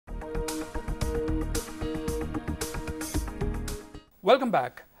Welcome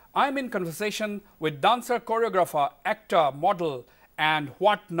back. I'm in conversation with dancer, choreographer, actor, model, and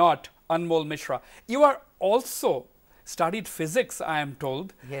whatnot, Anmol Mishra. You are also studied physics, I am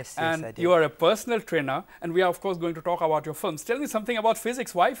told. Yes, and yes, I did. you are a personal trainer, and we are of course going to talk about your films. Tell me something about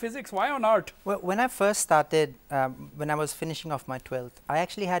physics. Why physics? Why on art? Well, when I first started, when I was finishing off my 12th, I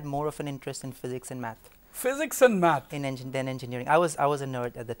actually had more of an interest in physics and math. Physics and math. Than engineering. I was a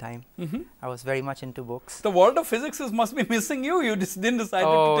nerd at the time. I was very much into books. The world of physics must be missing you. You didn't decide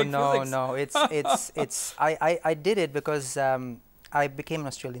to take physics. No, it's I did it because I became an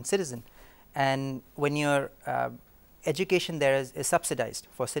Australian citizen, and when your education there is subsidized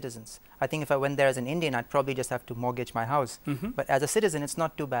for citizens. I think if I went there as an Indian, I'd probably just have to mortgage my house. But as a citizen, it's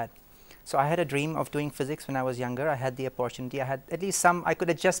not too bad. So I had a dream of doing physics when I was younger. I had the opportunity. I had at least some. I could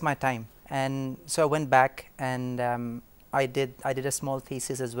adjust my time, and so I went back and I did a small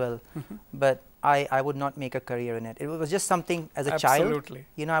thesis as well. But I would not make a career in it. It was just something as a child.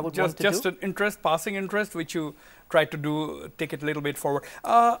 You know, I would want to just an interest, passing interest, which you try to do, take it a little bit forward.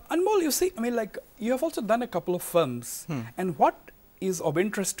 Anmol, you see, I mean, like you have also done a couple of films, and what is of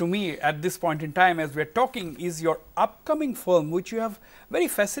interest to me at this point in time as we are talking is your upcoming film, which you have very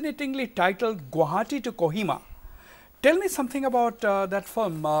fascinatingly titled Guwahati to Kohima. Tell me something about that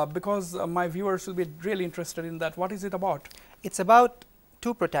film because my viewers will be really interested in that. What is it about? It's about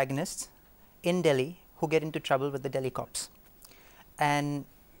two protagonists in Delhi who get into trouble with the Delhi cops, and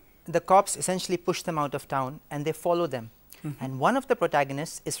the cops essentially push them out of town and they follow them. And one of the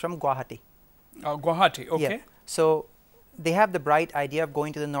protagonists is from Guwahati. Guwahati, okay. Yeah. So they have the bright idea of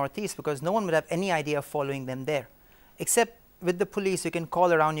going to the northeast because no one would have any idea of following them there, except with the police you can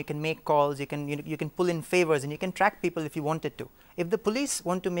call around, you can make calls, you can pull in favors, and you can track people if you wanted to. If the police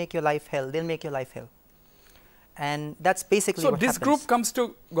want to make your life hell, they'll make your life hell. And that's basically what happens. So this group comes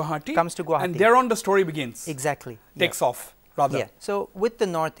to Guwahati, and thereon the story begins. Exactly. Takes off, rather. Yeah. So with the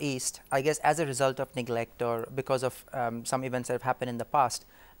northeast, I guess as a result of neglect or because of some events that have happened in the past,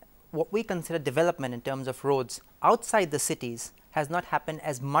 what we consider development in terms of roads outside the cities has not happened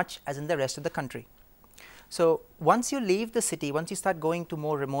as much as in the rest of the country. So once you leave the city, once you start going to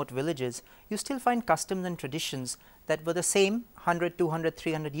more remote villages, you still find customs and traditions that were the same 100, 200,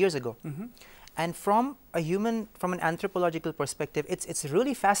 300 years ago. And from an anthropological perspective, it's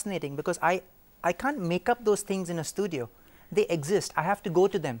really fascinating because I can't make up those things in a studio. They exist. I have to go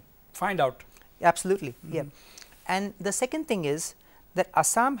to them. Find out. Absolutely, yeah. And the second thing is that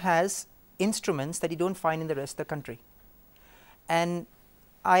Assam has instruments that you don't find in the rest of the country. And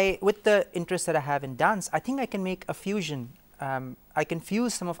with the interest that I have in dance, I think I can make a fusion. I can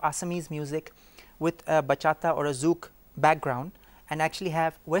fuse some of Assamese music with a bachata or a zouk background and actually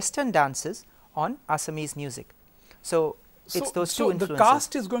have Western dances on Assamese music. So it's those two influences. So the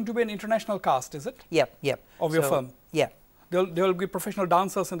cast is going to be an international cast, is it? Yep, yep. Of your film? Yeah. There will be professional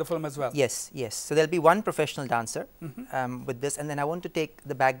dancers in the film as well? Yes, yes. So there will be one professional dancer with this, and then I want to take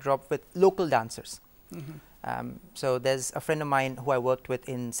the backdrop with local dancers. So there's a friend of mine who I worked with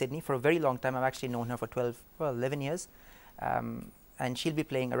in Sydney for a very long time. I've actually known her for 11 years. And she'll be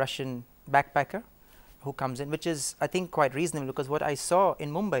playing a Russian backpacker who comes in, which is, I think, quite reasonable because what I saw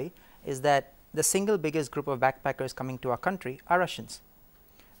in Mumbai is that the single biggest group of backpackers coming to our country are Russians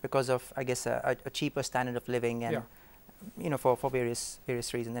because of, I guess, a cheaper standard of living and you know, for various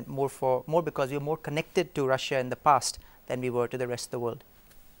reasons, and more because we were more connected to Russia in the past than we were to the rest of the world.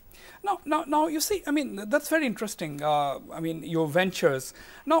 Now you see, I mean, that's very interesting. I mean, your ventures.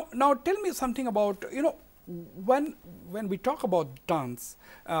 Now tell me something about, you know, when we talk about dance,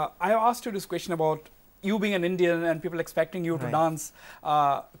 I asked you this question about you being an Indian and people expecting you to dance,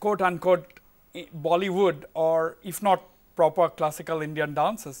 quote unquote, Bollywood, or if not proper classical Indian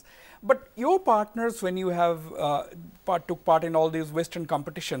dances. But your partners, when you have took part in all these Western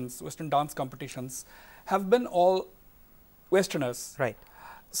competitions, Western dance competitions, have been all Westerners. Right.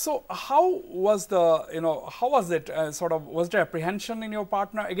 So how was the, you know, how was it sort of, was there apprehension in your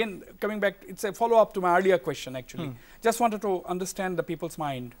partner? Again, coming back, it's a follow-up to my earlier question actually. Just wanted to understand the people's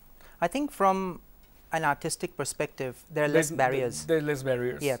mind. I think from an artistic perspective, there are less barriers. There are less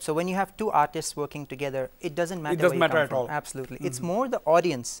barriers. Yeah. So when you have two artists working together, it doesn't matter. It doesn't matter at all. Absolutely. It's more the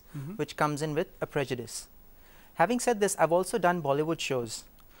audience which comes in with a prejudice. Having said this, I've also done Bollywood shows.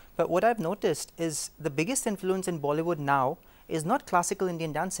 But what I've noticed is the biggest influence in Bollywood now is not classical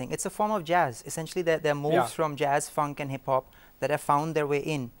Indian dancing. It's a form of jazz. Essentially, there are moves from jazz, funk and hip hop that have found their way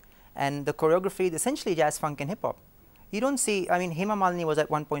in. And the choreography is essentially jazz, funk and hip hop. You don't see, I mean, Hema Malini was at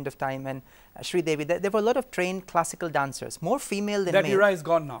one point of time, and Sri Devi, there were a lot of trained classical dancers, more female than male. That era is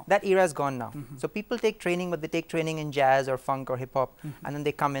gone now. That era is gone now. So people take training, but they take training in jazz or funk or hip hop, and then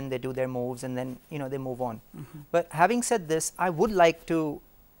they come in, they do their moves, and then, you know, they move on. But having said this, I would like to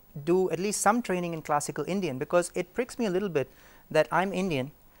do at least some training in classical Indian, because it pricks me a little bit that I'm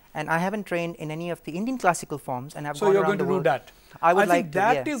Indian, and I haven't trained in any of the Indian classical forms, and I've gone around the world. So you're going to do that? I would like think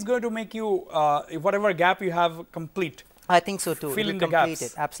that is going to make you, whatever gap you have, complete. I think so too. Fill in the gaps.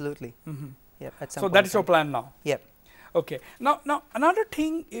 It, absolutely. Yep, at some so point that is your plan now? Yep. Okay. Now another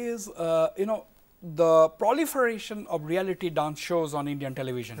thing is, you know, the proliferation of reality dance shows on Indian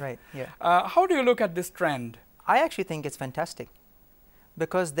television. Right, yeah. How do you look at this trend? I actually think it's fantastic,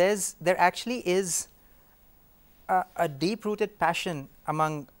 because there actually is a deep-rooted passion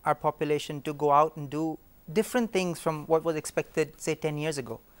among our population to go out and do different things from what was expected, say, 10 years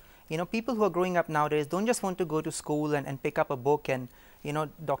ago. You know, people who are growing up nowadays don't just want to go to school and pick up a book and, you know,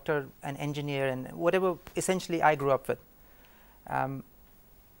 doctor and engineer and whatever essentially I grew up with.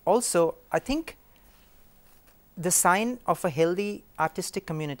 Also, I think the sign of a healthy artistic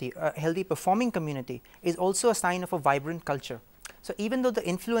community, a healthy performing community, is also a sign of a vibrant culture. So even though the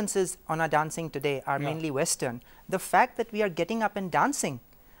influences on our dancing today are mainly Western, the fact that we are getting up and dancing,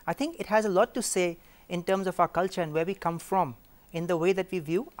 I think it has a lot to say in terms of our culture and where we come from, in the way that we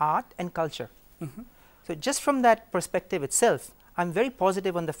view art and culture. So just from that perspective itself, I'm very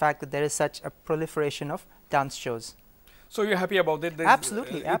positive on the fact that there is such a proliferation of dance shows. So you're happy about it?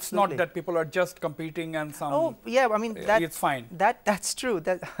 Absolutely, it's not that people are just competing and some. Oh yeah, I mean it's fine. That's true.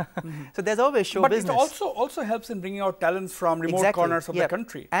 That so there's always show business. But it also helps in bringing out talents from remote corners of the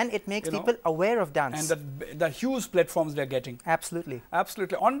country. And it makes people aware of dance. And the huge platforms they're getting. Absolutely.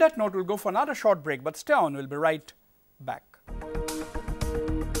 Absolutely. On that note, we'll go for another short break, but stay on. We'll be right back.